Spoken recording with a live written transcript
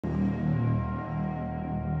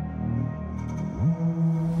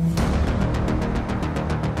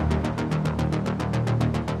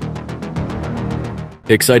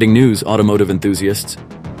Exciting news, automotive enthusiasts.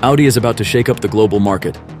 Audi is about to shake up the global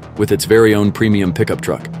market with its very own premium pickup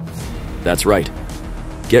truck. That's right.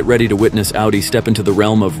 Get ready to witness Audi step into the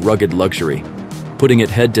realm of rugged luxury, putting it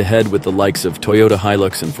head-to-head with the likes of Toyota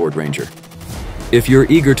Hilux and Ford Ranger. If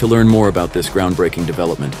you're eager to learn more about this groundbreaking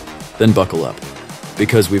development, then buckle up,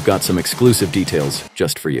 because we've got some exclusive details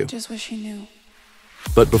just for you. Just wish you knew.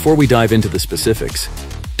 But before we dive into the specifics,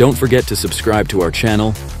 don't forget to subscribe to our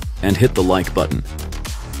channel and hit the like button.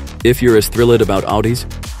 If you're as thrilled about Audi's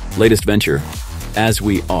latest venture as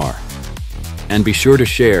we are. And be sure to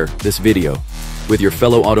share this video with your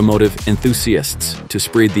fellow automotive enthusiasts to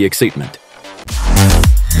spread the excitement.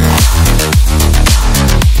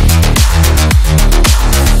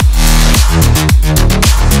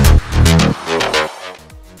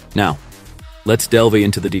 Now, let's delve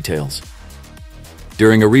into the details.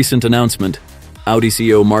 During a recent announcement, Audi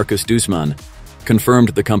CEO Markus Duesmann confirmed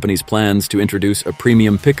the company's plans to introduce a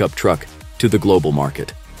premium pickup truck to the global market.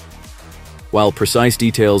 While precise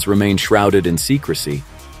details remain shrouded in secrecy,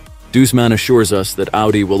 Duesmann assures us that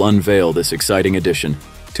Audi will unveil this exciting addition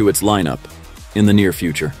to its lineup in the near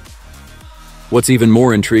future. What's even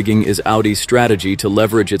more intriguing is Audi's strategy to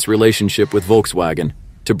leverage its relationship with Volkswagen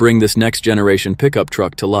to bring this next-generation pickup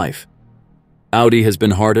truck to life. Audi has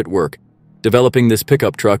been hard at work developing this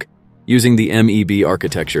pickup truck using the MEB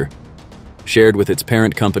architecture, shared with its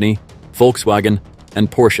parent company, Volkswagen and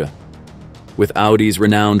Porsche. With Audi's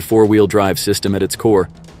renowned four-wheel drive system at its core,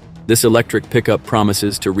 this electric pickup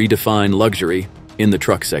promises to redefine luxury in the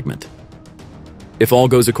truck segment. If all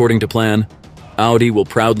goes according to plan, Audi will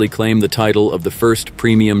proudly claim the title of the first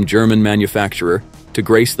premium German manufacturer to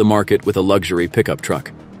grace the market with a luxury pickup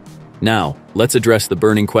truck. Now, let's address the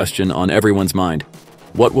burning question on everyone's mind.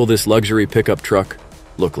 What will this luxury pickup truck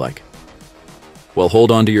look like? Well,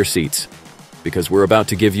 hold on to your seats, because we're about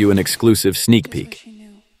to give you an exclusive sneak peek.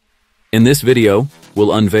 In this video,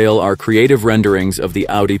 we'll unveil our creative renderings of the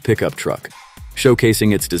Audi pickup truck,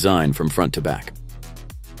 showcasing its design from front to back.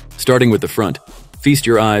 Starting with the front, feast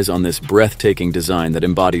your eyes on this breathtaking design that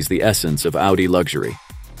embodies the essence of Audi luxury.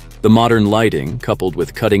 The modern lighting, coupled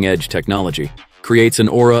with cutting-edge technology, creates an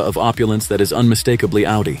aura of opulence that is unmistakably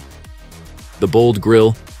Audi. The bold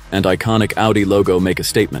grille and iconic Audi logo make a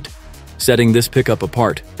statement, setting this pickup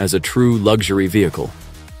apart as a true luxury vehicle.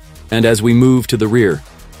 And as we move to the rear,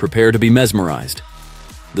 prepare to be mesmerized.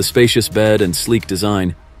 The spacious bed and sleek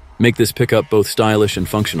design make this pickup both stylish and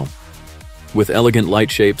functional. With elegant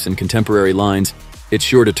light shapes and contemporary lines, it's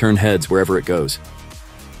sure to turn heads wherever it goes.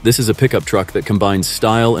 This is a pickup truck that combines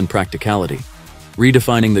style and practicality,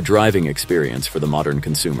 redefining the driving experience for the modern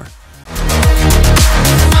consumer.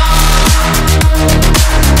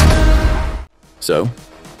 So,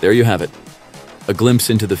 there you have it, a glimpse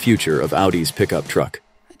into the future of Audi's pickup truck.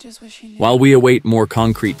 While we await more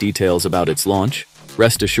concrete details about its launch,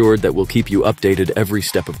 rest assured that we'll keep you updated every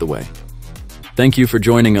step of the way. Thank you for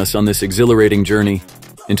joining us on this exhilarating journey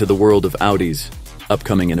into the world of Audi's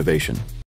upcoming innovation.